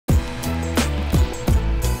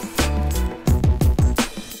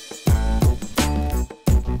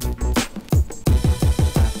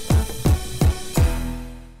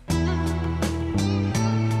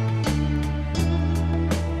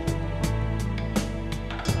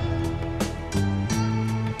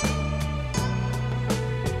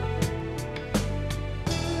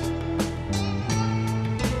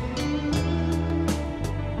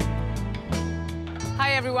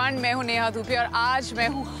Everyone, मैं हूं नेहा धूपे और आज मैं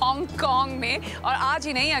हूं हांगकांग में और आज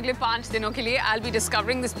ही नहीं अगले 5 दिनों के लिए I'll be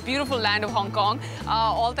discovering this beautiful land of Hong Kong,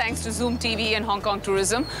 all thanks to Zoom TV and Hong Kong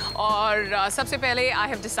Tourism. और सबसे पहले I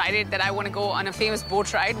have decided that I want to go on a famous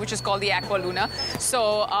boat ride which is called the Aqua.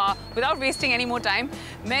 So without wasting any more time,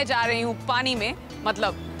 मैं जा रही हूं पानी में,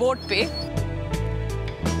 मतलब बोट पे.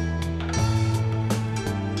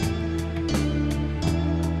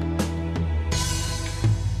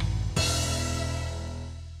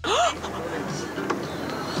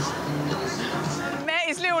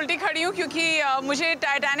 इसलिए उल्टी खड़ी हूँ क्योंकि मुझे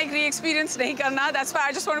टाइटैनिक री एक्सपीरियंस नहीं करना. That's why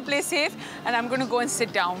I just want to play safe and I'm going to go and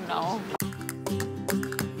sit down now.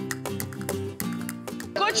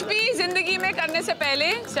 कुछ भी जिंदगी में करने से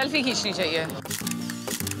पहले सेल्फी खींचनी चाहिए.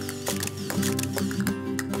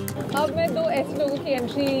 अब मैं 2 ऐसे लोगों की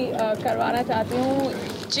एंट्री करवाना चाहती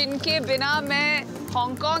हूँ जिनके बिना मैं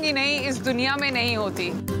हांगकांग ही नहीं इस दुनिया में नहीं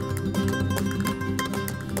होती.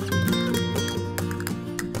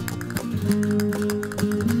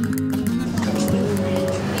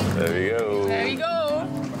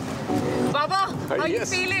 How are you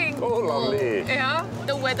feeling? Oh, lovely. Yeah,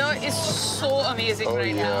 the weather is so amazing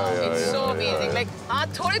right now. It's so amazing. Like, हाँ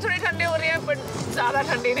थोड़े ठंडे हो रहे हैं, but ज़्यादा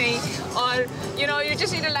ठंडे नहीं. और you know, you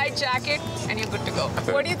just need a light jacket and you're good to go.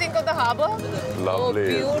 What do you think of the harbour?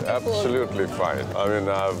 Lovely. Oh, beautiful. Absolutely fine. I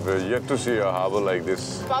mean, I've yet to see a harbour like this.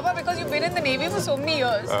 Papa, because you've been in the Navy for so many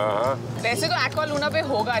years. वैसे तो Aqua Luna पे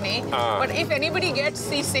होगा नहीं. But if anybody gets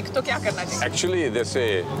seasick, तो क्या करना चाहिए? Actually, they say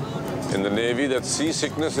in the Navy that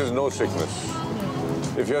seasickness is no sickness.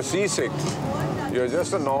 If you're seasick, you're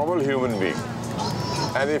just a normal human being.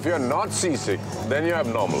 And if you're not seasick, then you're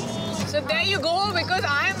abnormal. So there you go, because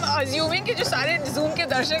I'm assuming कि जो सारे Zoom के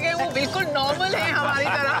दर्शक हैं वो बिल्कुल normal हैं हमारी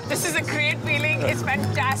तरह. This is a great feeling. It's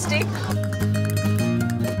fantastic.